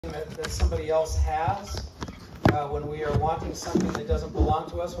that somebody else has, when we are wanting something that doesn't belong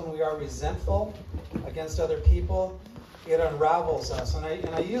to us, when we are resentful against other people, it unravels us. And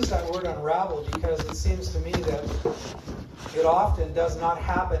I use that word unravel because it seems to me that it often does not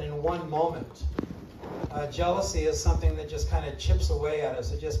happen in one moment. Jealousy is something that just kind of chips away at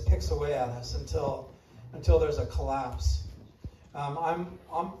us. It just picks away at us until there's a collapse.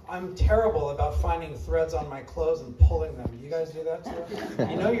 I'm terrible about finding threads on my clothes and pulling them. Do you guys do that too?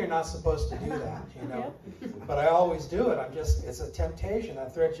 You know you're not supposed to do that, you know. But I always do it. It's a temptation.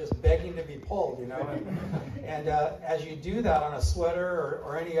 That thread's just begging to be pulled, you know. And as you do that on a sweater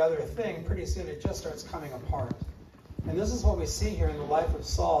or any other thing, pretty soon it just starts coming apart. And this is what we see here in the life of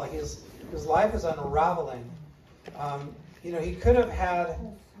Saul. His life is unraveling. He could have had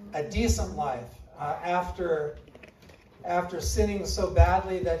a decent life after sinning so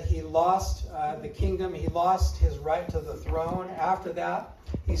badly that he lost the kingdom, he lost his right to the throne. After that,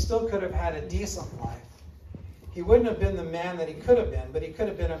 he still could have had a decent life. He wouldn't have been the man that he could have been, but he could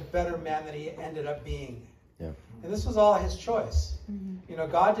have been a better man than he ended up being. Yeah. And this was all his choice.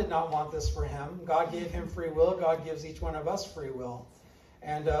 Mm-hmm. God did not want this for him. God gave him free will. God gives each one of us free will.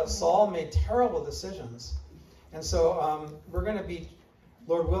 And Saul made terrible decisions. And so we're going to be,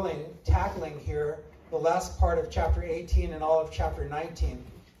 Lord willing, tackling here the last part of chapter 18 and all of chapter 19.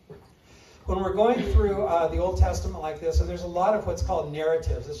 When we're going through the Old Testament like this, and there's a lot of what's called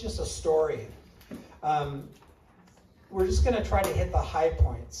narratives, it's just a story. We're just going to try to hit the high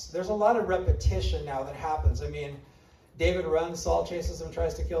points. There's a lot of repetition now that happens. I mean, David runs, Saul chases him,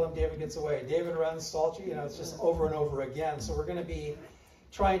 tries to kill him, David gets away. David runs, Saul, it's just over and over again. So we're going to be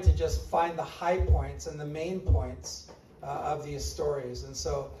trying to just find the high points and the main points of these stories. And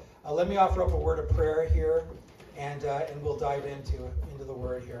so let me offer up a word of prayer here, and we'll dive into the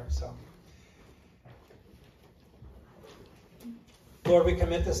word here. So, Lord, we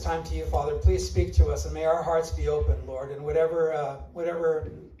commit this time to you, Father. Please speak to us, and may our hearts be open, Lord. And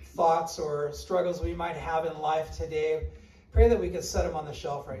whatever thoughts or struggles we might have in life today, pray that we could set them on the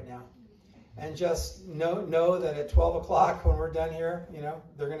shelf right now. And just know that at 12 o'clock when we're done here,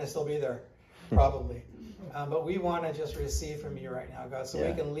 they're going to still be there, probably. But we want to just receive from you right now, God, so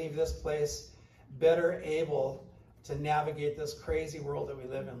we can leave this place better able to navigate this crazy world that we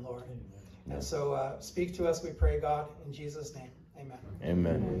live in, Lord. And so speak to us, we pray, God, in Jesus' name. Amen.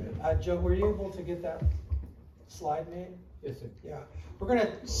 Amen. Joe, were you able to get that slide made? Yes, sir. Yeah. We're going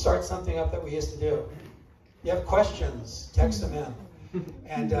to start something up that we used to do. You have questions, text them in.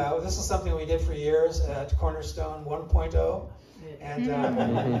 And this is something we did for years at Cornerstone 1.0. And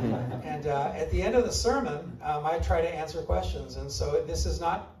at the end of the sermon, I try to answer questions. And so this is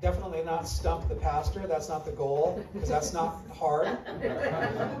definitely not stump the pastor. That's not the goal, because that's not hard.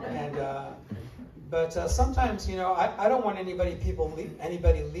 But sometimes, I don't want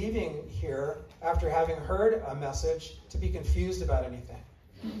anybody leaving here after having heard a message to be confused about anything.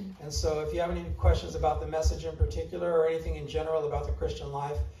 And so if you have any questions about the message in particular or anything in general about the Christian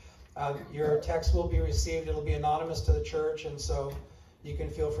life, your text will be received. It'll be anonymous to the church, and so you can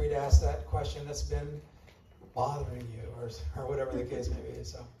feel free to ask that question that's been bothering you or whatever the case may be.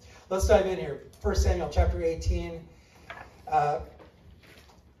 So let's dive in here. 1 Samuel chapter 18.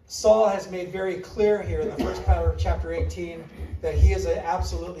 Saul has made very clear here in the first part of chapter 18 that he is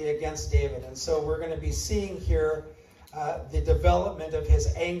absolutely against David. And so we're going to be seeing here the development of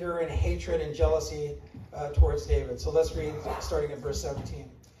his anger and hatred and jealousy towards David. So let's read starting at verse 17.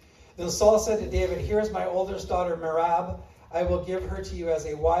 Then Saul said to David, "Here is my oldest daughter Merab. I will give her to you as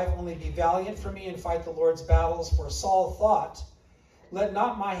a wife. Only be valiant for me and fight the Lord's battles." For Saul thought, "Let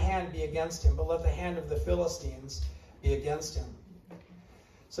not my hand be against him, but let the hand of the Philistines be against him."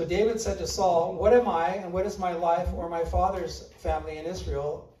 So David said to Saul, "What am I, and what is my life or my father's family in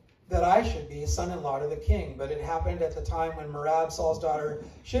Israel, that I should be son-in-law to the king?" But it happened at the time when Merab, Saul's daughter,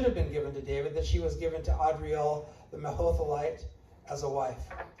 should have been given to David, that she was given to Adriel the Mehothalite as a wife.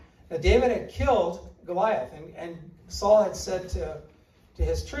 Now David had killed Goliath, and Saul had said to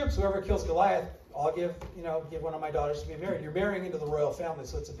his troops, "Whoever kills Goliath, I'll give one of my daughters to be married." You're marrying into the royal family,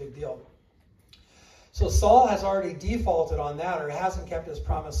 so it's a big deal. So Saul has already defaulted on that, or hasn't kept his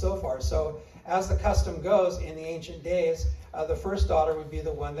promise so far. So as the custom goes in the ancient days, the first daughter would be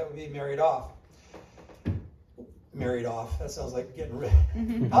the one that would be married off. Married off. That sounds like getting rid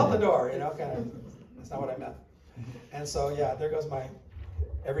out the door, kind of. That's not what I meant. And so, yeah, there goes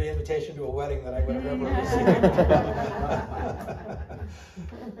every invitation to a wedding that I would have ever received.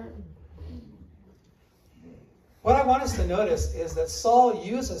 What I want us to notice is that Saul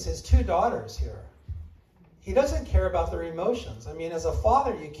uses his two daughters here. He doesn't care about their emotions. I mean, as a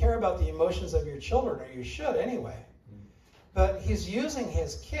father, you care about the emotions of your children, or you should anyway. but he's using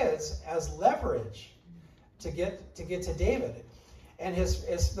his kids as leverage to get to David. And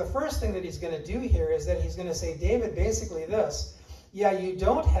the first thing that he's going to do here is that he's going to say, David, basically this: yeah, you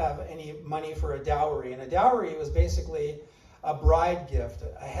don't have any money for a dowry, and a dowry was basically a bride gift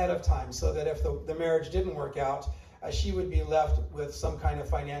ahead of time, so that if the marriage didn't work out, she would be left with some kind of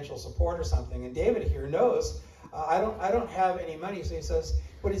financial support or something. And David here knows, I don't have any money. So he says,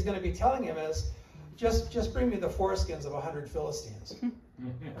 what he's going to be telling him is, just bring me the foreskins of 100 Philistines.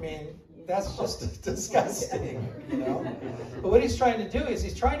 I mean, that's just disgusting, you know. But what he's trying to do is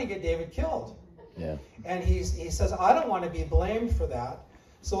he's trying to get David killed. Yeah. And he says, I don't want to be blamed for that,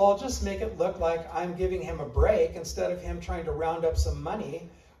 so I'll just make it look like I'm giving him a break. Instead of him trying to round up some money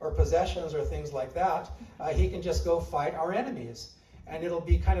or possessions or things like that, he can just go fight our enemies. And it'll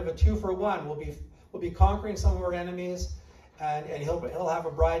be kind of a 2-for-1. We'll be conquering some of our enemies, and he'll have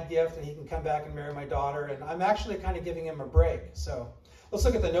a bride gift, and he can come back and marry my daughter. And I'm actually kind of giving him a break. So let's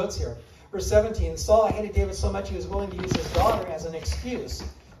look at the notes here. Verse 17, Saul hated David so much he was willing to use his daughter as an excuse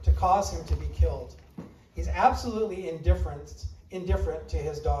to cause him to be killed. He's absolutely indifferent to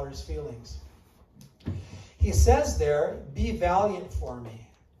his daughter's feelings. He says there, be valiant for me.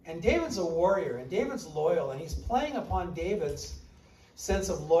 And David's a warrior, and David's loyal, and he's playing upon David's sense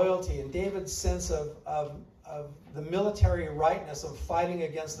of loyalty and David's sense of the military rightness of fighting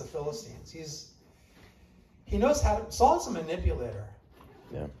against the Philistines. He knows how to. Saul's a manipulator.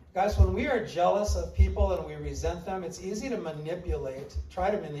 Yeah. Guys, when we are jealous of people and we resent them, it's easy to try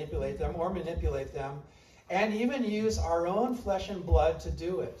to manipulate them or manipulate them, and even use our own flesh and blood to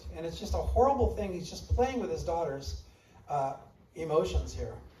do it. And it's just a horrible thing. He's just playing with his daughter's emotions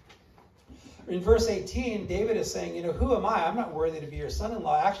here. In verse 18, David is saying, who am I? I'm not worthy to be your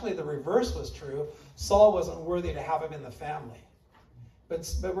son-in-law. Actually, the reverse was true. Saul wasn't worthy to have him in the family. But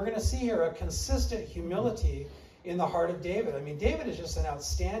we're going to see here a consistent humility in the heart of David. I mean, David is just an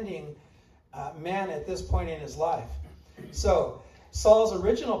outstanding man at this point in his life. So Saul's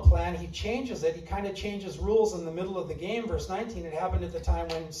original plan, he changes it. He kind of changes rules in the middle of the game. Verse 19, it happened at the time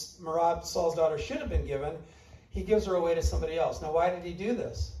when Merab, Saul's daughter, should have been given. He gives her away to somebody else. Now, why did he do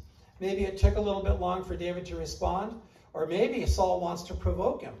this? Maybe it took a little bit long for David to respond, or maybe Saul wants to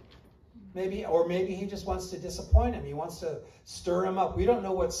provoke him. Maybe he just wants to disappoint him. He wants to stir him up. We don't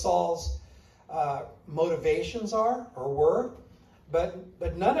know what Saul's motivations are or were,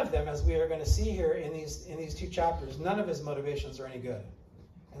 but none of them, as we are going to see here in these 2 chapters, none of his motivations are any good.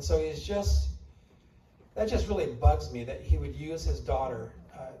 And so that just really bugs me that he would use his daughter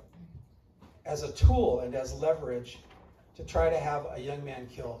as a tool and as leverage to try to have a young man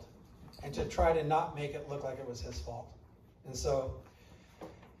killed and to try to not make it look like it was his fault. And so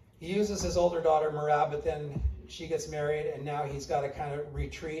he uses his older daughter, Merab, but then she gets married, and now he's got to kind of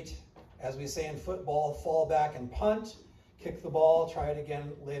retreat, as we say in football, fall back and punt, kick the ball, try it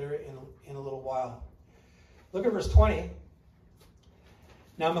again later in a little while. Look at verse 20.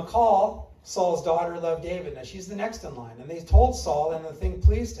 Now Michal, Saul's daughter, loved David. Now she's the next in line. And they told Saul, and the thing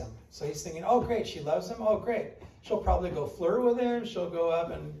pleased him. So he's thinking, oh, great, she loves him. Oh, great. She'll probably go flirt with him. She'll go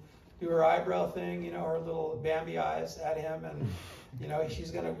up and do her eyebrow thing, her little Bambi eyes at him, and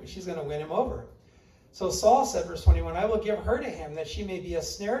she's gonna win him over. So Saul said, verse 21, I will give her to him that she may be a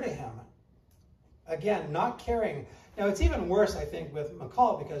snare to him. Again, not caring. Now it's even worse, I think, with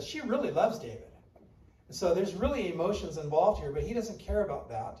Michal, because she really loves David. And so there's really emotions involved here, but he doesn't care about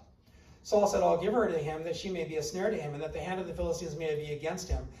that. Saul said, I'll give her to him that she may be a snare to him, and that the hand of the Philistines may be against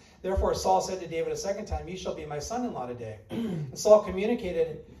him. Therefore Saul said to David a second time, you shall be my son-in-law today. And Saul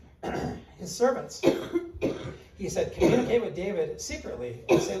communicated his servants. He said, communicate with David secretly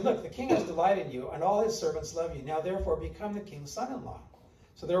and say, look, the king has delighted in you, and all his servants love you. Now therefore become the king's son-in-law.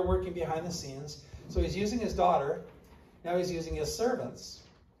 So they're working behind the scenes. So he's using his daughter. Now he's using his servants.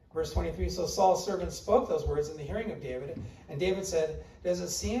 Verse 23, so Saul's servants spoke those words in the hearing of David. And David said, does it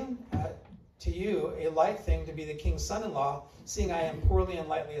seem to you a light thing to be the king's son-in-law, seeing I am poorly and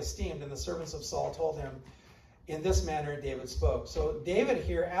lightly esteemed? And the servants of Saul told him, in this manner David spoke. So David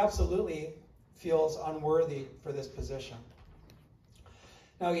here absolutely feels unworthy for this position.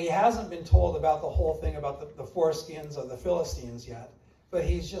 Now he hasn't been told about the whole thing about the foreskins of the Philistines yet. But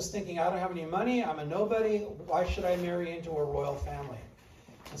he's just thinking, I don't have any money, I'm a nobody, why should I marry into a royal family?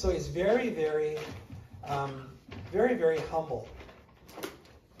 And so he's very, very, very, very humble.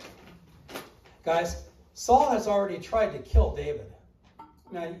 Guys, Saul has already tried to kill David.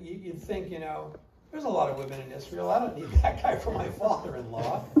 Now, you'd think, there's a lot of women in Israel. I don't need that guy for my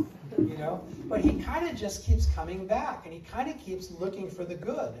father-in-law, But he kind of just keeps coming back, and he kind of keeps looking for the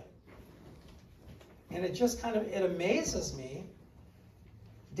good. And it amazes me.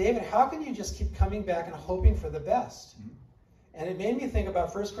 David, how can you just keep coming back and hoping for the best? And it made me think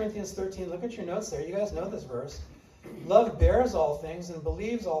about 1 Corinthians 13. Look at your notes there. You guys know this verse. Love bears all things and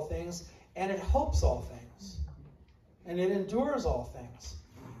believes all things, and it hopes all things. And it endures all things.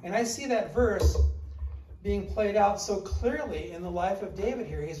 And I see that verse being played out so clearly in the life of David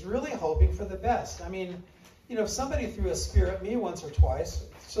here. He's really hoping for the best. I mean, you know, if somebody threw a spear at me once or twice,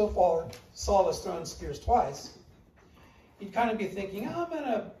 so far Saul has thrown spears twice, you'd kind of be thinking,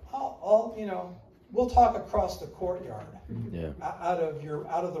 I'll you know, we'll talk across the courtyard, out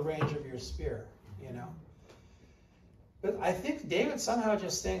of the range of your spear, you know. But I think David somehow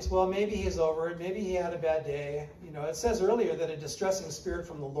just thinks, well, maybe he's over it. Maybe he had a bad day. You know, it says earlier that a distressing spirit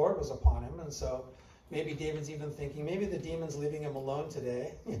from the Lord was upon him, and so maybe David's even thinking, maybe the demon's leaving him alone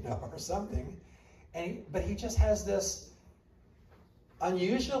today, you know, or something. But he just has this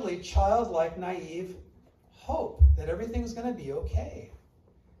unusually childlike, naive hope that everything's going to be okay.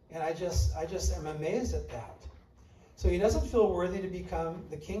 And I just am amazed at that. So he doesn't feel worthy to become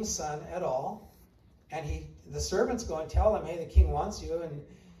the king's son at all. And the servants go and tell him, hey, the king wants you.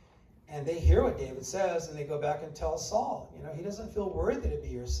 And they hear what David says, and they go back and tell Saul, you know, he doesn't feel worthy to be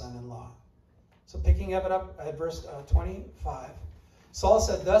your son-in-law. So picking it up at verse 25, Saul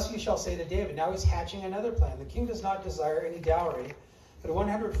said, thus you shall say to David. Now he's hatching another plan. The king does not desire any dowry, but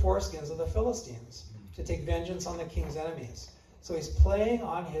 100 foreskins of the Philistines to take vengeance on the king's enemies. So he's playing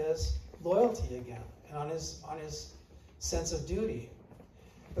on his loyalty again and on his sense of duty.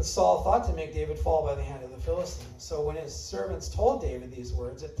 But Saul thought to make David fall by the hand of the Philistines. So when his servants told David these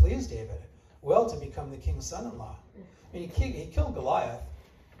words, it pleased David well to become the king's son-in-law. I mean, he killed Goliath.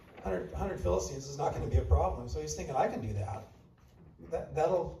 100 Philistines is not going to be a problem. So he's thinking, I can do that.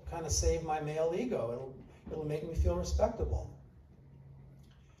 That'll kind of save my male ego. It'll make me feel respectable.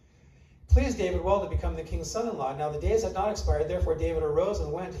 Pleased David well to become the king's son-in-law. Now the days had not expired, therefore David arose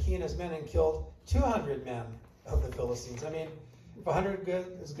and went, he and his men, and killed 200 men of the Philistines. I mean, if 100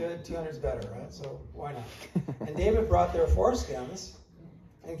 is good, 200 is better, right? So why not? And David brought their foreskins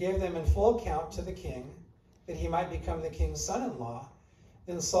and gave them in full account to the king, that he might become the king's son-in-law.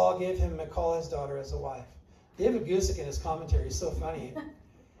 Then Saul gave him Michal, his daughter, as a wife. David Gusick in his commentary is so funny.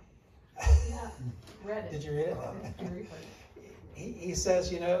 Yeah, read it. Did you read it? He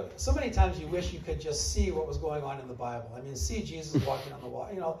says, you know, so many times you wish you could just see what was going on in the Bible. I mean, see Jesus walking on the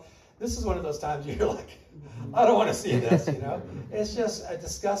water. You know, this is one of those times you're like, I don't want to see this, you know. It's just a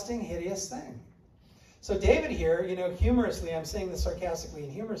disgusting, hideous thing. So David here, you know, humorously, I'm saying this sarcastically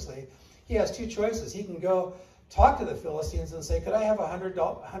and humorously, he has two choices. He can go talk to the Philistines and say, could I have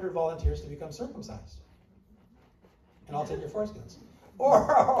 100 volunteers to become circumcised? And I'll take your foreskins.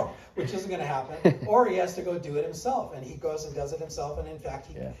 Or, which isn't going to happen, or he has to go do it himself. And he goes and does it himself, and in fact,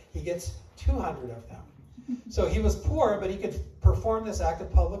 he gets 200 of them. So he was poor, but he could perform this act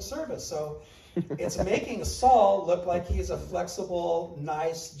of public service. So it's making Saul look like he's a flexible,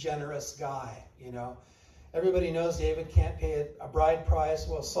 nice, generous guy, you know. Everybody knows David can't pay a bride price.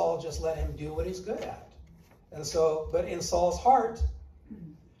 Well, Saul just let him do what he's good at. And so, but in Saul's heart,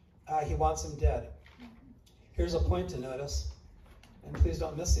 he wants him dead. Here's a point to notice. And please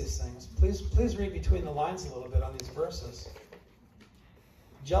don't miss these things. Please read between the lines a little bit on these verses.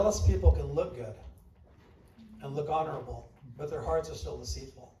 Jealous people can look good and look honorable, but their hearts are still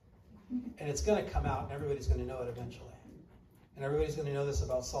deceitful. And it's going to come out, and everybody's going to know it eventually. And everybody's going to know this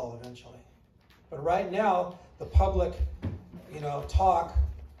about Saul eventually. But right now, the public, you know, talk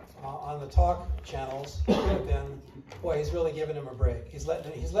on the talk channels could have been, boy, he's really giving him a break. He's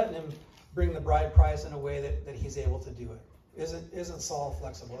letting him bring the bride price in a way that he's able to do it. Isn't Saul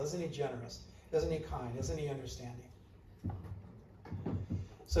flexible? Isn't he generous? Isn't he kind? Isn't he understanding?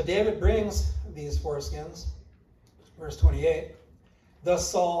 So David brings these foreskins. Verse 28. Thus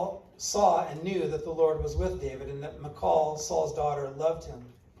Saul saw and knew that the Lord was with David, and that Michal, Saul's daughter, loved him.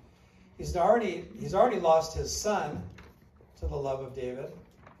 He's already lost his son to the love of David.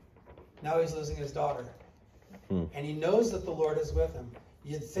 Now he's losing his daughter. And he knows that the Lord is with him.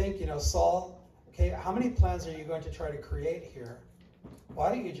 You'd think, you know, Saul, okay, how many plans are you going to try to create here? Why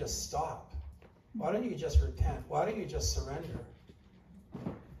don't you just stop? Why don't you just repent? Why don't you just surrender?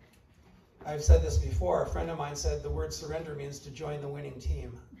 I've said this before. A friend of mine said the word surrender means to join the winning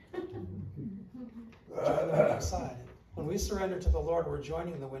team. Join the winning side. When we surrender to the Lord, we're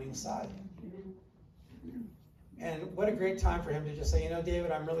joining the winning side. And what a great time for him to just say, you know,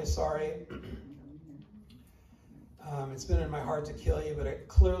 David, I'm really sorry. It's been in my heart to kill you, but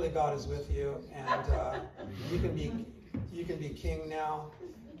clearly God is with you, and you can be king now.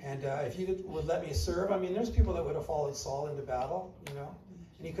 And if you would let me serve, I mean, there's people that would have followed Saul into battle, you know,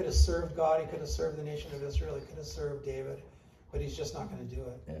 and he could have served God, he could have served the nation of Israel, he could have served David, but he's just not going to do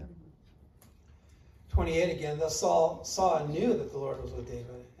it. Yeah. 28 again, thus Saul saw and knew that the Lord was with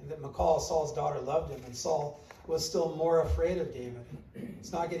David, and that Michal, Saul's daughter, loved him, and Saul was still more afraid of David.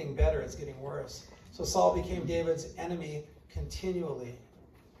 It's not getting better, it's getting worse. So Saul became David's enemy continually.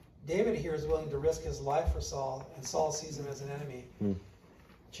 David here is willing to risk his life for Saul, and Saul sees him as an enemy.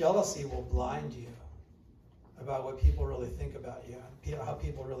 Jealousy will blind you about what people really think about you, how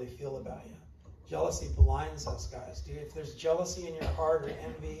people really feel about you. Jealousy blinds us, guys. If there's jealousy in your heart or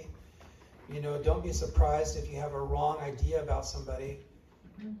envy, don't be surprised if you have a wrong idea about somebody,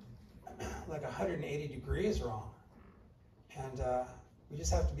 like 180 degrees wrong. And we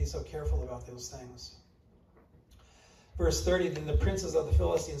just have to be so careful about those things. Verse 30, then the princes of the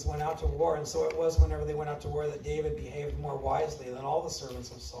Philistines went out to war, and so it was whenever they went out to war that David behaved more wisely than all the servants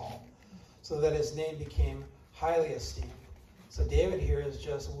of Saul, so that his name became highly esteemed. So David here is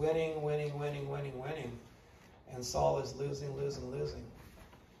just winning, and Saul is losing.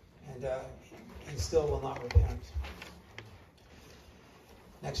 And he still will not repent.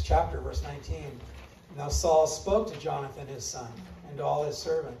 Next chapter, verse 19. Now Saul spoke to Jonathan his son and to all his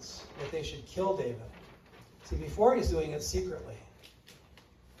servants that they should kill David. See, before he's doing it secretly.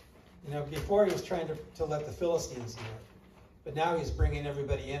 Before he was trying to let the Philistines do it. But now he's bringing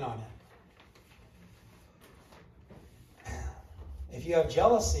everybody in on it. If you have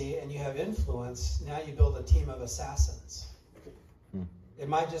jealousy and you have influence, now you build a team of assassins. It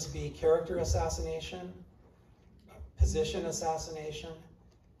might just be character assassination, position assassination,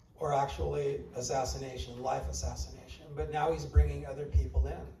 or actually assassination, life assassination. But now he's bringing other people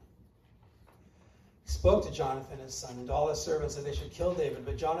in. He spoke to Jonathan, his son, and to all his servants that they should kill David.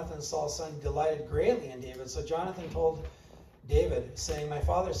 But Jonathan, Saul's son, delighted greatly in David. So Jonathan told David, saying, my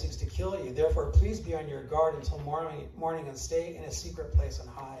father seeks to kill you. Therefore, please be on your guard until morning and stay in a secret place and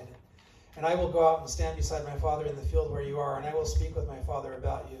hide. And I will go out and stand beside my father in the field where you are, and I will speak with my father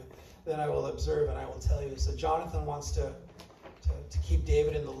about you. Then I will observe and I will tell you. So Jonathan wants to keep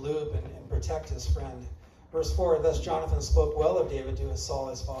David in the loop and protect his friend. Verse 4, thus Jonathan spoke well of David to his Saul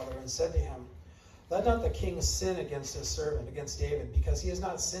his father, and said to him, let not the king sin against his servant, against David, because he has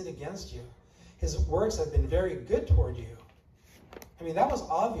not sinned against you. His works have been very good toward you. I mean, that was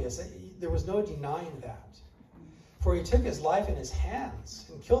obvious. There was no denying that. For he took his life in his hands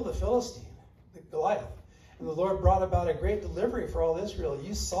and killed the Philistine, Goliath. And the Lord brought about a great delivery for all Israel.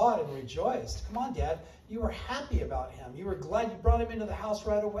 You saw it and rejoiced. Come on, Dad. You were happy about him. You were glad you brought him into the house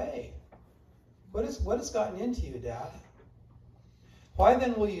right away. What has gotten into you, Dad? Why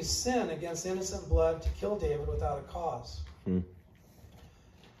then will you sin against innocent blood to kill David without a cause?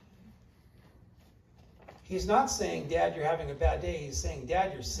 He's not saying, Dad, you're having a bad day. He's saying,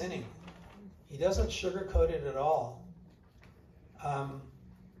 Dad, you're sinning. He doesn't sugarcoat it at all.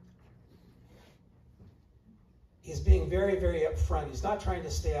 He's being very, very upfront. He's not trying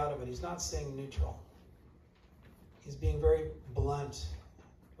to stay out of it. He's not staying neutral. He's being very blunt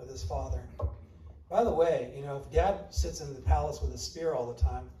with his father. By the way, if Dad sits in the palace with a spear all the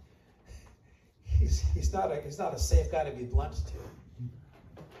time, he's not a safe guy to be blunt to.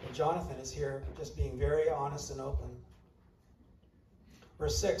 But Jonathan is here just being very honest and open.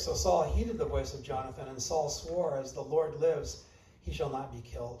 Verse 6, so Saul heeded the voice of Jonathan, and Saul swore, as the Lord lives, he shall not be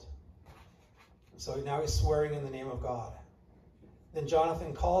killed. So now he's swearing in the name of God. Then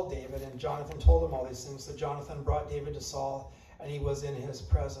Jonathan called David, and Jonathan told him all these things. So Jonathan brought David to Saul, and he was in his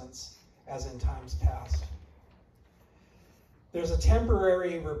presence, as in times past. There's a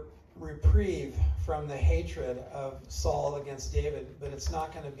temporary reprieve from the hatred of Saul against David, but it's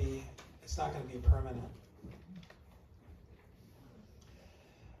not going to be permanent.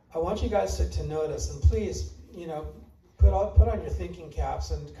 I want you guys to notice, and please, put on your thinking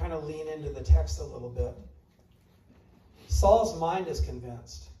caps and kind of lean into the text a little bit. Saul's mind is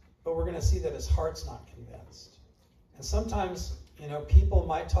convinced, but we're going to see that his heart's not convinced. And sometimes, people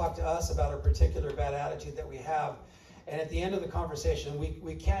might talk to us about a particular bad attitude that we have, and at the end of the conversation,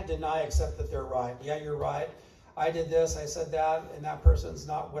 we can't deny except that they're right. Yeah, you're right. I did this, I said that, and that person's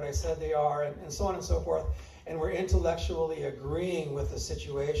not what I said they are, and so on and so forth. And we're intellectually agreeing with the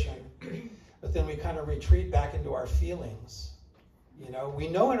situation, but then we kind of retreat back into our feelings. We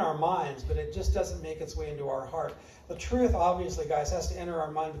know in our minds, but it just doesn't make its way into our heart. The truth, obviously, guys, has to enter our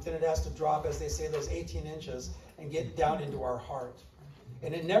mind, but then it has to drop, as they say, those 18 inches and get down into our heart.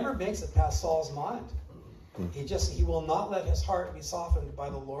 And it never makes it past Saul's mind. He will not let his heart be softened by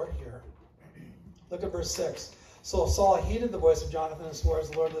the Lord here. Look at verse 6. So Saul heeded the voice of Jonathan and swore, as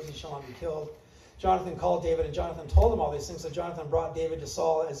the Lord lives, he shall not be killed. Jonathan called David, and Jonathan told him all these things. So Jonathan brought David to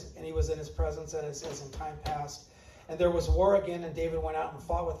Saul, and he was in his presence as in time past. And there was war again, and David went out and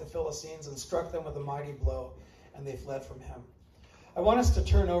fought with the Philistines and struck them with a mighty blow, and they fled from him. I want us to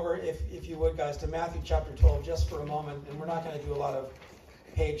turn over, if you would, guys, to Matthew chapter 12 just for a moment. And we're not going to do a lot of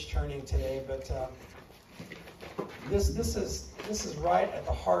page turning today, but this is right at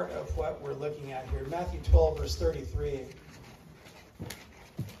the heart of what we're looking at here. Matthew 12, verse 33.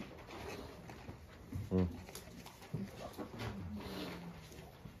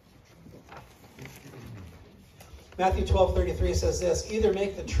 Matthew 12:33 says this: either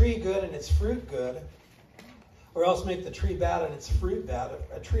make the tree good and its fruit good, or else make the tree bad and its fruit bad.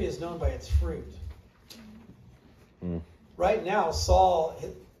 A tree is known by its fruit. Right now, Saul,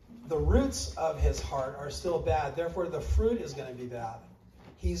 the roots of his heart are still bad. Therefore, the fruit is going to be bad.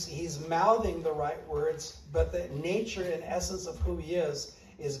 He's mouthing the right words, but the nature and essence of who he is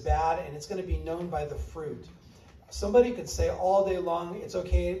bad, and it's going to be known by the fruit. Somebody could say all day long, it's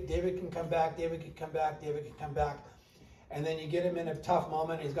okay, David can come back, David can come back, David can come back. And then you get him in a tough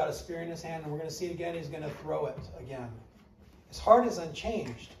moment, he's got a spear in his hand, and we're going to see it again, he's going to throw it again. His heart is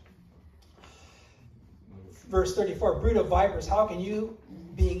unchanged. Verse 34, brood of vipers, how can you,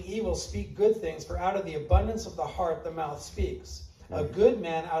 being evil, speak good things? For out of the abundance of the heart the mouth speaks. A good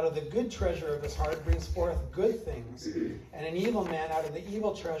man out of the good treasure of his heart brings forth good things, and an evil man out of the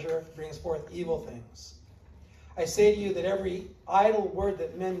evil treasure brings forth evil things. I say to you that every idle word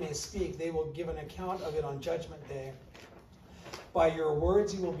that men may speak, they will give an account of it on Judgment Day. By your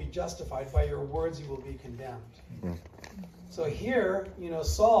words you will be justified, by your words you will be condemned. So here,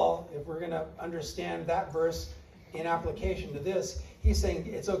 Saul, if we're going to understand that verse in application to this, he's saying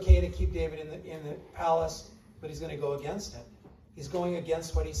it's okay to keep David in the palace, but he's going to go against it. He's going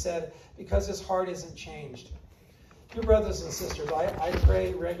against what he said because his heart isn't changed. Dear brothers and sisters, I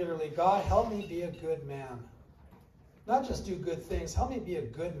pray regularly, God, help me be a good man. Not just do good things, help me be a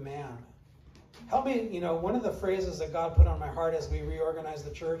good man. Help me, one of the phrases that God put on my heart as we reorganize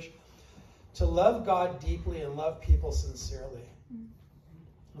the church, to love God deeply and love people sincerely.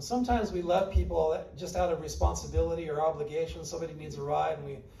 And sometimes we love people just out of responsibility or obligation. Somebody needs a ride,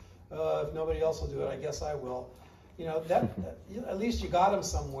 and if nobody else will do it, I guess I will. At least you got them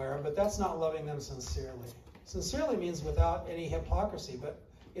somewhere, but that's not loving them sincerely. Sincerely means without any hypocrisy, but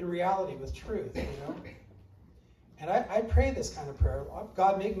in reality with truth, And I pray this kind of prayer.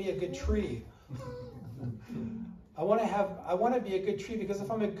 God, make me a good tree. I want to be a good tree, because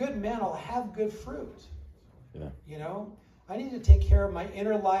if I'm a good man, I'll have good fruit. Yeah. I need to take care of my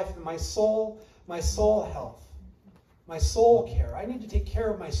inner life and my soul health, my soul care. I need to take care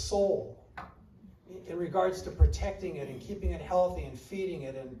of my soul in regards to protecting it and keeping it healthy and feeding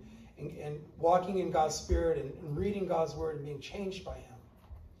it and walking in God's Spirit and reading God's Word and being changed by Him.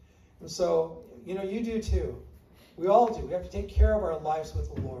 And so, you do too. We all do. We have to take care of our lives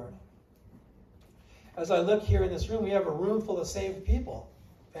with the Lord. As I look here in this room, we have a room full of saved people.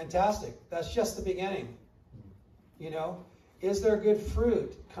 Fantastic. That's just the beginning. Is there good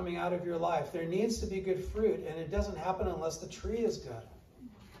fruit coming out of your life? There needs to be good fruit, and it doesn't happen unless the tree is good.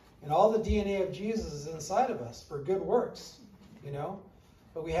 And all the DNA of Jesus is inside of us for good works,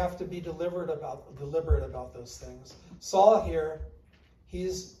 But we have to be deliberate about those things. Saul here,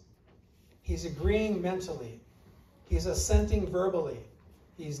 he's agreeing mentally. He's assenting verbally.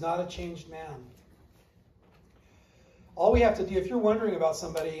 He's not a changed man. All we have to do, if you're wondering about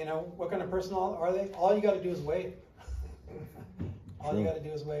somebody, what kind of person are they? All you got to do is wait. All you got to do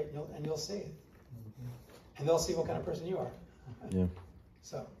is wait, and you'll see. And they'll see what kind of person you are. Yeah.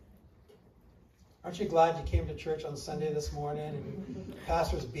 So, aren't you glad you came to church on Sunday this morning and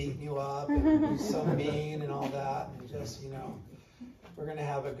pastor's beating you up and he's so mean and all that, and just, we're going to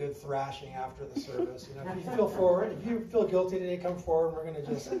have a good thrashing after the service. If you feel guilty today, come forward. We're going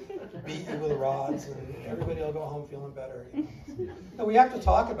to just beat you with rods, and everybody will go home feeling better. No, we have to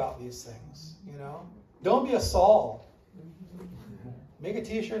talk about these things. Don't be a Saul. Make a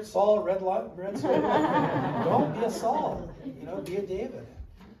T-shirt, Saul, red square. Don't be a Saul. Be a David.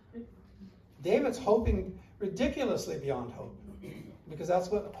 David's hoping ridiculously beyond hope, because that's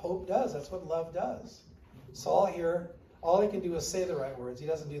what hope does. That's what love does. Saul here, all he can do is say the right words. He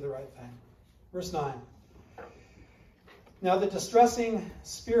doesn't do the right thing. Verse 9. Now the distressing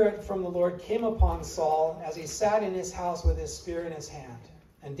spirit from the Lord came upon Saul as he sat in his house with his spear in his hand.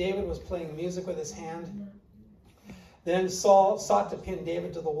 And David was playing music with his hand. Then Saul sought to pin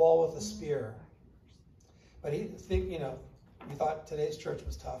David to the wall with a spear. But he thought today's church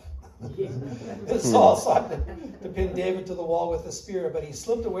was tough. Saul sought to pin David to the wall with a spear, but he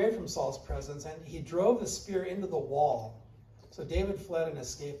slipped away from Saul's presence, and he drove the spear into the wall. So David fled and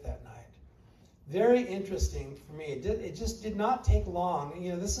escaped that night. Very interesting for me. It just did not take long.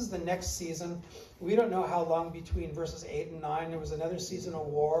 This is the next season. We don't know how long between verses 8 and 9. There was another season of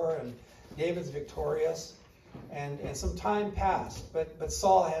war, and David's victorious. And some time passed, but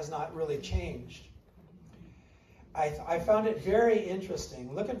Saul has not really changed. I found it very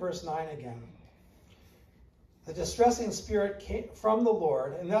interesting. Look at verse 9 again. The distressing spirit came from the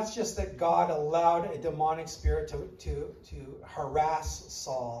Lord, and that's just that God allowed a demonic spirit to harass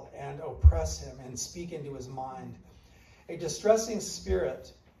Saul and oppress him and speak into his mind. A distressing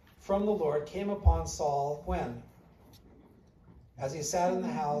spirit from the Lord came upon Saul when? As he sat in the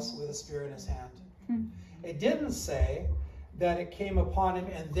house with a spear in his hand. It didn't say that it came upon him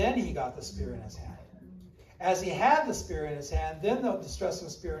and then he got the spear in his hand. As he had the spear in his hand, then the distressing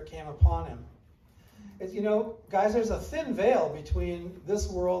spirit came upon him. You know, guys, there's a thin veil between this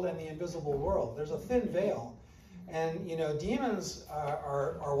world and the invisible world. There's a thin veil. And, you know, demons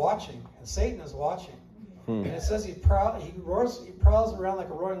are watching, and Satan is watching. And it says he prowls around like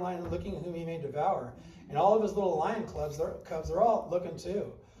a roaring lion looking whom he may devour. And all of his little lion cubs, they're all looking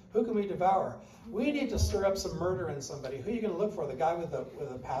too. Who can we devour? We need to stir up some murder in somebody. Who are you going to look for? The guy with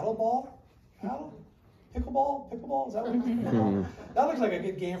a paddle ball? Paddle? Pickleball? Pickleball? Is that what you That looks like a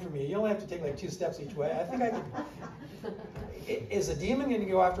good game for me. You only have to take like 2 steps each way. I think I could. Is a demon going to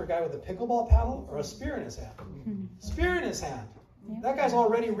go after a guy with a pickleball paddle or a spear in his hand? Spear in his hand. That guy's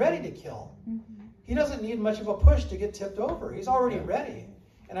already ready to kill. He doesn't need much of a push to get tipped over. He's already ready.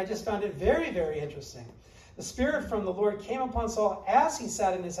 And I just found it very, very interesting. The Spirit from the Lord came upon Saul as he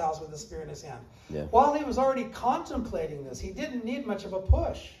sat in his house with the spear in his hand. Yeah. While he was already contemplating this, he didn't need much of a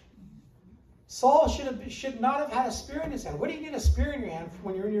push. Saul should not have had a spear in his hand. What do you need a spear in your hand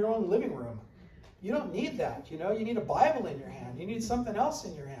when you're in your own living room? You don't need that, you know. You need a Bible in your hand. You need something else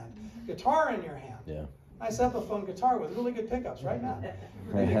in your hand. Guitar in your hand. Yeah. Nice Epiphone guitar with really good pickups, right now.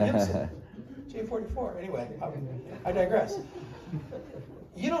 Gibson. J44. Anyway, I digress.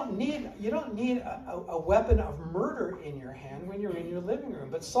 You don't need a weapon of murder in your hand when you're in your living room.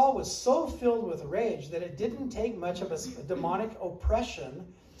 But Saul was so filled with rage that it didn't take much of a demonic oppression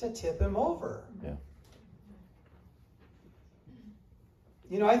to tip him over. Yeah.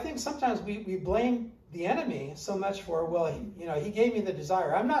 You know, I think sometimes we blame the enemy so much for, well, he gave me the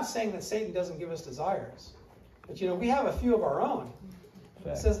desire. I'm not saying that Satan doesn't give us desires. But, you know, we have a few of our own.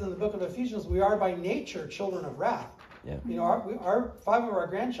 It says in the book of Ephesians, we are by nature children of wrath. Yeah. You know, our 5 of our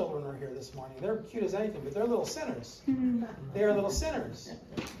grandchildren are here this morning. They're cute as anything, but they're little sinners. They are little sinners.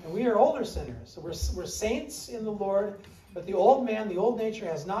 And we are older sinners. So we're saints in the Lord, but the old man, the old nature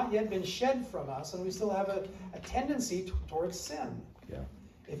has not yet been shed from us, and we still have a tendency towards sin. Yeah.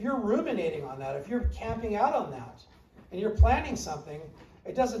 If you're ruminating on that, if you're camping out on that, and you're planning something,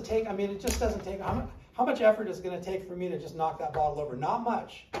 it just doesn't take, how much effort is it going to take for me to just knock that bottle over? Not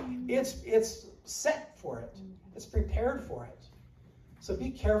much. It's set for it. It's prepared for it. So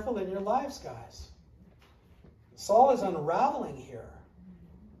be careful in your lives, guys. Saul is unraveling here.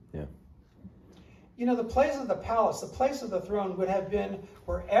 Yeah. You know, the place of the palace, the place of the throne would have been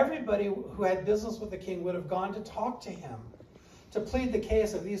where everybody who had business with the king would have gone to talk to him, to plead the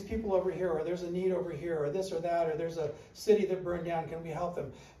case of these people over here, or there's a need over here, or this or that, or there's a city that burned down, can we help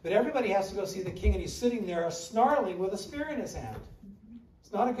them? But everybody has to go see the king, and he's sitting there snarling with a spear in his hand.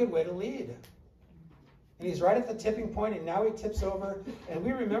 It's not a good way to lead. And he's right at the tipping point, and now he tips over. And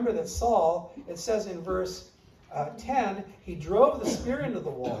we remember that Saul, it says in verse 10, he drove the spear into the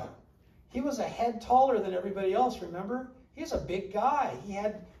wall. He was a head taller than everybody else, remember? He's a big guy. He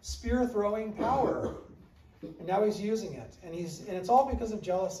had spear-throwing power. And now he's using it. And it's all because of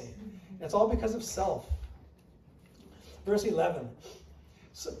jealousy. And it's all because of self. Verse 11.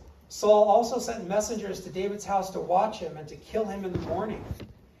 Saul also sent messengers to David's house to watch him and to kill him in the morning.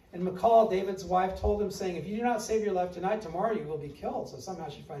 And Michal, David's wife, told him, saying, if you do not save your life tonight, tomorrow you will be killed. So somehow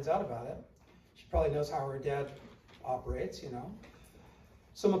she finds out about it. She probably knows how her dad operates, you know.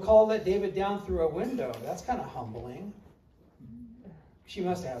 So Michal let David down through a window. That's kind of humbling. She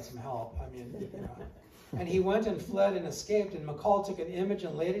must have had some help. I mean, you know. And he went and fled and escaped. And Michal took an image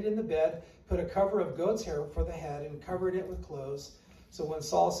and laid it in the bed, put a cover of goat's hair for the head, and covered it with clothes. So when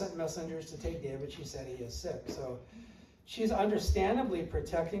Saul sent messengers to take David, she said he is sick. So she's understandably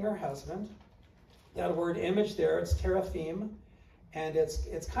protecting her husband. That word image there, it's teraphim, and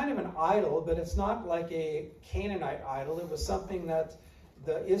it's kind of an idol, but it's not like a Canaanite idol. It was something that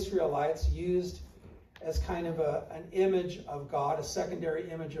the Israelites used as kind of an image of God, a secondary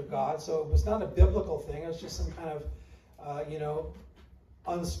image of God. So it was not a biblical thing. It was just some kind of,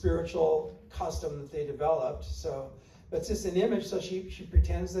 unspiritual custom that they developed. So, but it's just an image. So she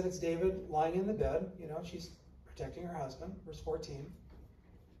pretends that it's David lying in the bed. You know, she's protecting her husband. Verse 14.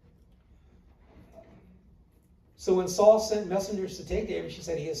 So when Saul sent messengers to take David, she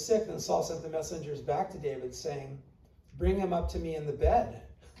said, he is sick. Then Saul sent the messengers back to David saying, bring him up to me in the bed.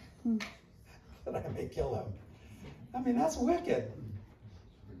 that I may kill him. I mean, that's wicked.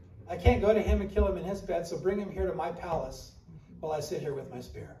 I can't go to him and kill him in his bed, so bring him here to my palace while I sit here with my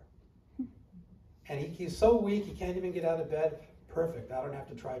spear. And he's so weak, he can't even get out of bed. Perfect. I don't have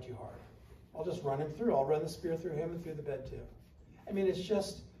to try too hard. I'll just run him through. I'll run the spear through him and through the bed too. I mean, it's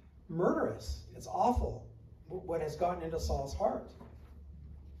just murderous. It's awful what has gotten into Saul's heart.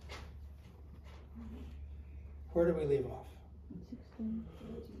 Where did we leave off?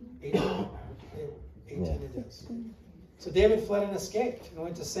 18. 18 it is. So David fled and escaped and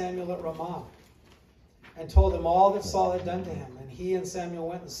went to Samuel at Ramah and told him all that Saul had done to him. And he and Samuel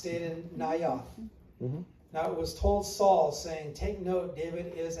went and stayed in Naioth. Mm-hmm. Now it was told Saul, saying, take note,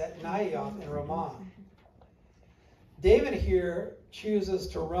 David is at Naioth in Ramah. David here chooses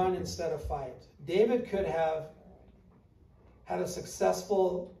to run instead of fight. David could have had a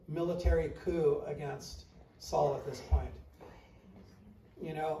successful military coup against Saul at this point.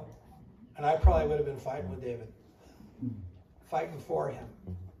 You know, and I probably would have been fighting with David. Fighting for him.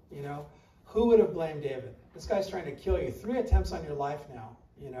 You know, who would have blamed David? This guy's trying to kill you. 3 attempts on your life now,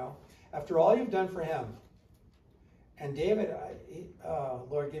 you know, after all you've done for him. And David,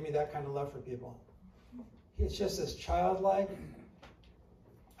 Lord, give me that kind of love for people. He's just this childlike,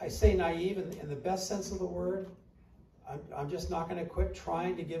 I say naive in the best sense of the word. I'm just not going to quit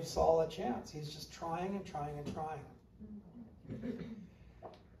trying to give Saul a chance. He's just trying and trying and trying.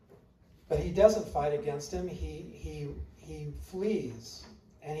 But he doesn't fight against him. He flees.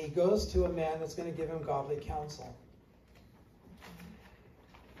 And he goes to a man that's going to give him godly counsel.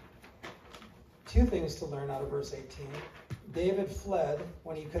 2 things to learn out of verse 18. David fled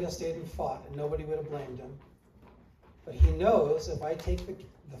when he could have stayed and fought, and nobody would have blamed him. But he knows if I take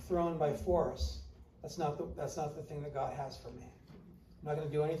the throne by force, that's not the thing that God has for me. I'm not going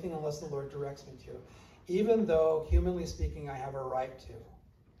to do anything unless the Lord directs me to, even though, humanly speaking, I have a right to.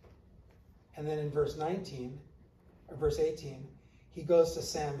 And then in verse 18, he goes to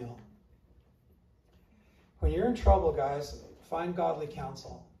Samuel. When you're in trouble, guys, find godly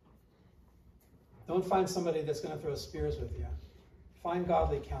counsel. Don't find somebody that's going to throw spears with you. Find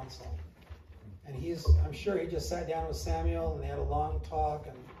godly counsel. And I'm sure he just sat down with Samuel and they had a long talk,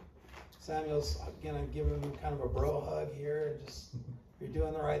 and Samuel's going to give him kind of a bro hug here, and just, you're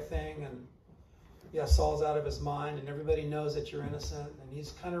doing the right thing. And yeah, Saul's out of his mind, and everybody knows that you're innocent, and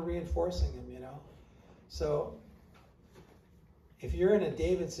he's kind of reinforcing him, you know. So if you're in a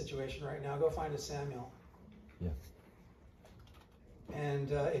David situation right now, go find a Samuel. Yeah.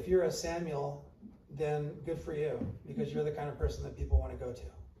 And if you're a Samuel, then good for you, because you're the kind of person that people want to go to.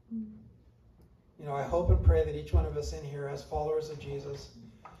 You know, I hope and pray that each one of us in here, as followers of Jesus,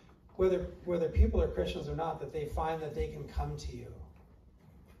 whether people are Christians or not, that they find that they can come to you.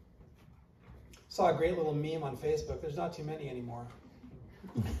 Saw a great little meme on Facebook. There's not too many anymore.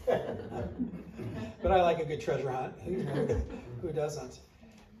 But I like a good treasure hunt. Who doesn't?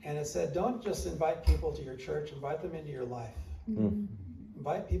 And it said, don't just invite people to your church, invite them into your life.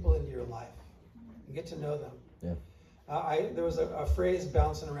 Invite people into your life and get to know them. Yeah. There was a phrase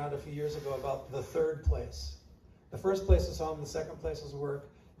bouncing around a few years ago about the third place. The first place is home, the second place is work.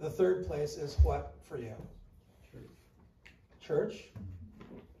 The third place is what for you? Church?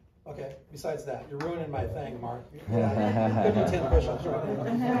 Okay, besides that, you're ruining my thing, Mark. Yeah, give me 10 push-ups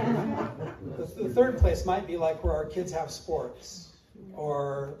right. The third place might be like where our kids have sports,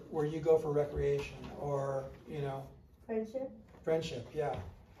 or where you go for recreation, or, you know. Friendship, yeah.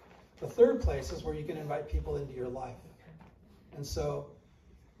 The third place is where you can invite people into your life. And so,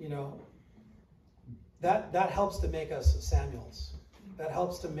 you know, that helps to make us Samuels. That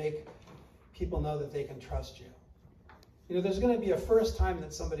helps to make people know that they can trust you. You know, there's going to be a first time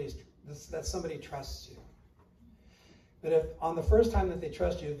that somebody trusts you. But if on the first time that they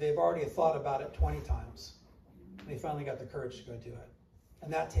trust you, they've already thought about it 20 times. They finally got the courage to go do it.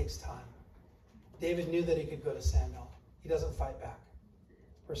 And that takes time. David knew that he could go to Samuel. He doesn't fight back.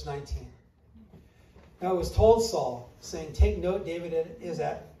 Verse 19. Now it was told Saul, saying, take note, David is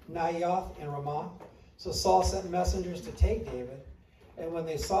at Naioth in Ramah. So Saul sent messengers to take David. And when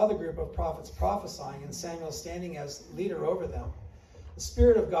they saw the group of prophets prophesying and Samuel standing as leader over them, the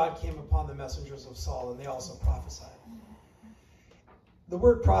Spirit of God came upon the messengers of Saul, and they also prophesied. The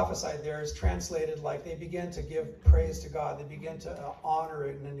word prophesied there is translated like they began to give praise to God. They began to honor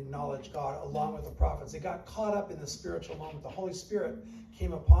and acknowledge God along with the prophets. They got caught up in the spiritual moment. The Holy Spirit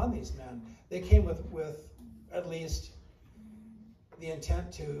came upon these men. They came with at least the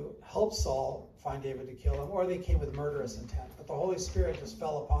intent to help Saul find David to kill him, or they came with murderous intent. But the Holy Spirit just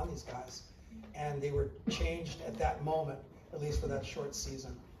fell upon these guys, and they were changed at that moment, at least for that short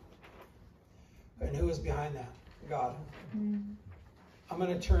season. And who was behind that? God. I'm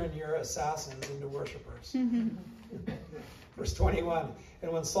going to turn your assassins into worshipers. Verse 21,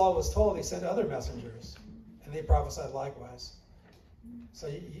 and when Saul was told, he sent other messengers, and they prophesied likewise. So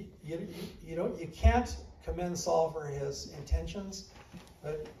you can't commend Saul for his intentions,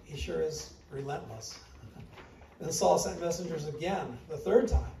 but he sure is relentless. Then Saul sent messengers again, the third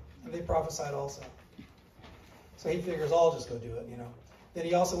time, and they prophesied also. So he figures, I'll just go do it, Then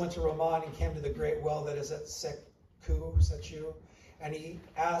he also went to Ramah and came to the great well that is at Sechu, and he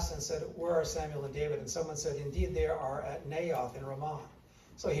asked and said, where are Samuel and David? And someone said, indeed, they are at Naioth in Ramah.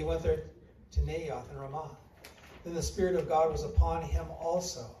 So he went there to Naioth in Ramah. Then the Spirit of God was upon him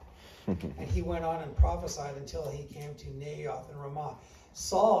also. And he went on and prophesied until he came to Naioth in Ramah.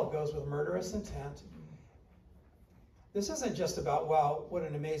 Saul goes with murderous intent. This isn't just about, wow, what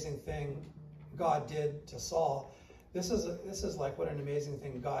an amazing thing God did to Saul. This is like what an amazing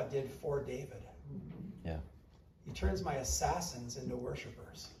thing God did for David. Yeah. He turns my assassins into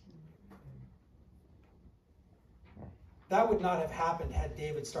worshipers. That would not have happened had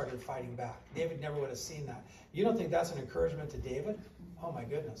David started fighting back. David never would have seen that. You don't think that's an encouragement to David? Oh my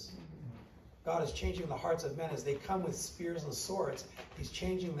goodness. God is changing the hearts of men as they come with spears and swords. He's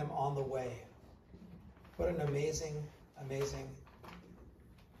changing them on the way. What an amazing, amazing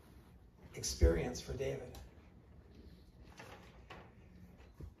experience for David.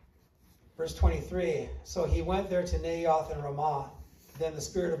 Verse 23, so he went there to Naioth and Ramah. Then the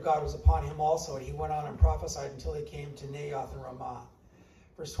Spirit of God was upon him also, and he went on and prophesied until he came to Naioth and Ramah.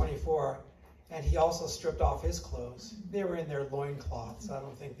 Verse 24, and he also stripped off his clothes. They were in their loincloths. I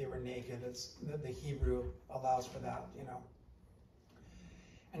don't think they were naked. It's the Hebrew allows for that,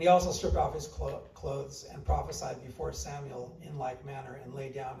 And he also stripped off his clothes and prophesied before Samuel in like manner, and lay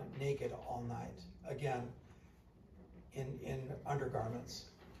down naked all night. Again, in undergarments.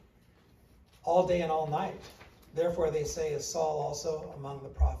 All day and all night. Therefore they say, is Saul also among the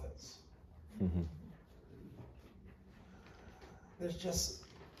prophets?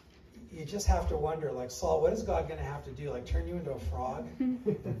 You just have to wonder, like, Saul, what is God going to have to do? Like, turn you into a frog?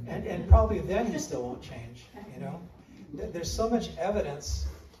 and probably then he still won't change, There's so much evidence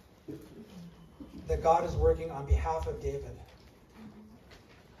that God is working on behalf of David.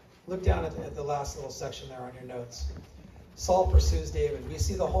 Look down at the last little section there on your notes. Saul pursues David. We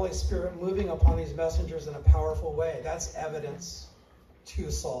see the Holy Spirit moving upon these messengers in a powerful way. That's evidence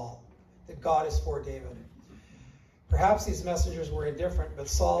to Saul that God is for David. Perhaps these messengers were indifferent, but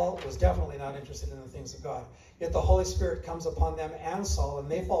Saul was definitely not interested in the things of God. Yet the Holy Spirit comes upon them and Saul,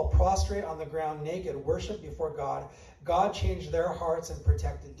 and they fall prostrate on the ground naked, worship before God. God changed their hearts and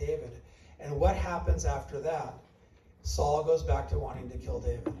protected David. And what happens after that? Saul goes back to wanting to kill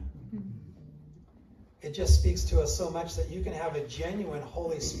David. It just speaks to us so much that you can have a genuine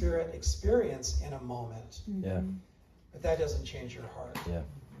Holy Spirit experience in a moment. Yeah. But that doesn't change your heart. Yeah.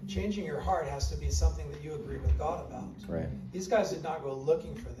 Changing your heart has to be something that you agree with God about. Right. These guys did not go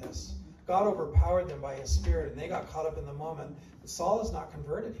looking for this. God overpowered them by his Spirit, and they got caught up in the moment. But Saul is not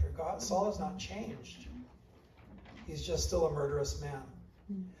converted here. Saul is not changed. He's just still a murderous man.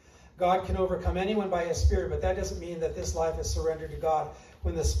 God can overcome anyone by his Spirit, but that doesn't mean that this life is surrendered to God.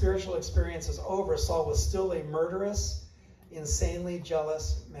 When the spiritual experience is over, Saul was still a murderous, insanely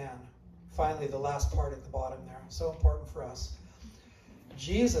jealous man. Finally, the last part at the bottom there, so important for us.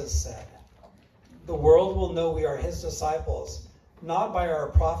 Jesus said, the world will know we are his disciples, not by our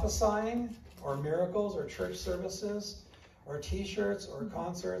prophesying, or miracles, or church services, or t-shirts, or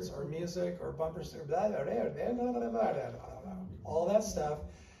concerts, or music, or bumper stickers, all that stuff,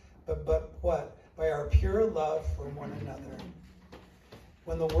 but what? By our pure love for one another.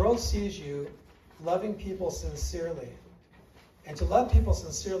 When the world sees you loving people sincerely, and to love people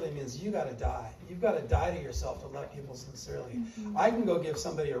sincerely means you got to die. You've got to die to yourself to love people sincerely. I can go give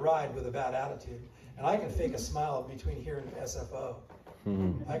somebody a ride with a bad attitude, and I can fake a smile between here and SFO.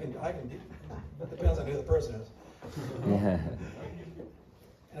 I can. It depends on who the person is.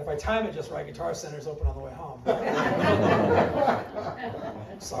 And if I time it just right, Guitar Center's open on the way home.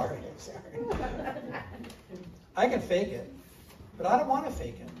 Sorry. I can fake it, but I don't want to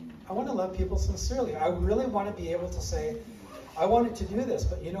fake it. I want to love people sincerely. I really want to be able to say, I wanted to do this,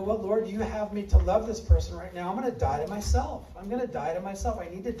 but you know what, Lord, you have me to love this person right now. I'm going to die to myself. I'm going to die to myself. I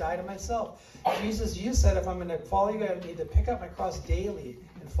need to die to myself. Jesus, you said if I'm going to follow you, I need to pick up my cross daily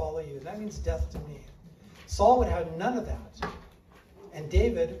and follow you. That means death to me. Saul would have none of that. And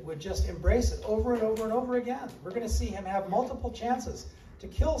David would just embrace it over and over and over again. We're going to see him have multiple chances to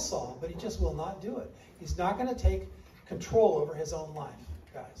kill Saul, but he just will not do it. He's not going to take control over his own life,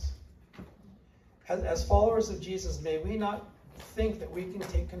 guys. As followers of Jesus, may we not think that we can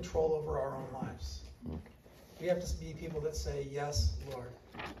take control over our own lives. We have to be people that say, yes, Lord.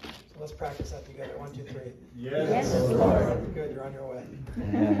 So let's practice that together. 1, 2, 3. Yes, Lord. Good, you're on your way.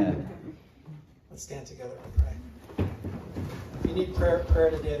 Let's stand together and pray. If you need prayer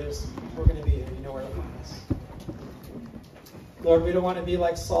today, we're going to be here. You know where to find us. Lord, we don't want to be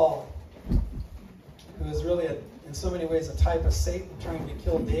like Saul, who is really, in so many ways, a type of Satan trying to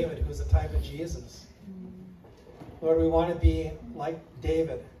kill David, who is a type of Jesus. Lord, we want to be like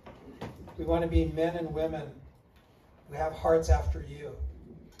David. We want to be men and women who have hearts after you.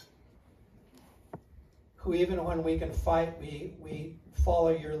 Who even when we can fight, we follow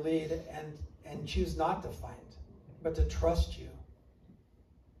your lead and choose not to fight, but to trust you.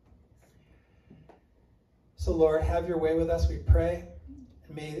 So Lord, have your way with us, we pray.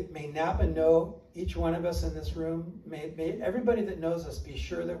 May Napa know each one of us in this room. May everybody that knows us be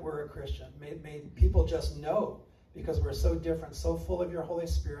sure that we're a Christian. May people just know, because we're so different, so full of your Holy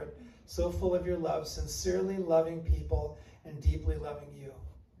Spirit, so full of your love, sincerely loving people and deeply loving you.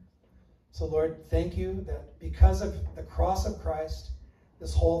 So Lord, thank you that because of the cross of Christ,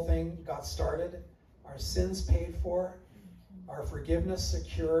 this whole thing got started, our sins paid for, our forgiveness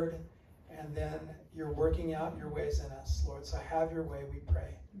secured, and then you're working out your ways in us, Lord. So have your way, we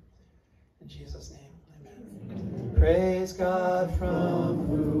pray. In Jesus' name, amen. Praise God from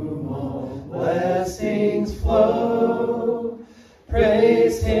whom all blessings flow.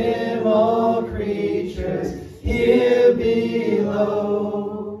 Praise him, all creatures here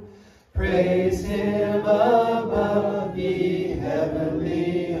below. Praise him above, ye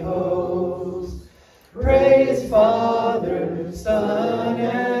heavenly hosts. Praise Father, Son,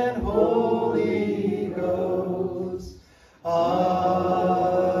 and Holy Ghost. Amen.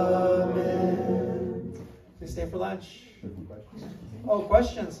 Please stay for lunch. Oh,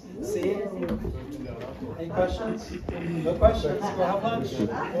 questions? See? Any questions? No questions. Go have lunch.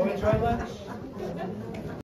 Go enjoy lunch.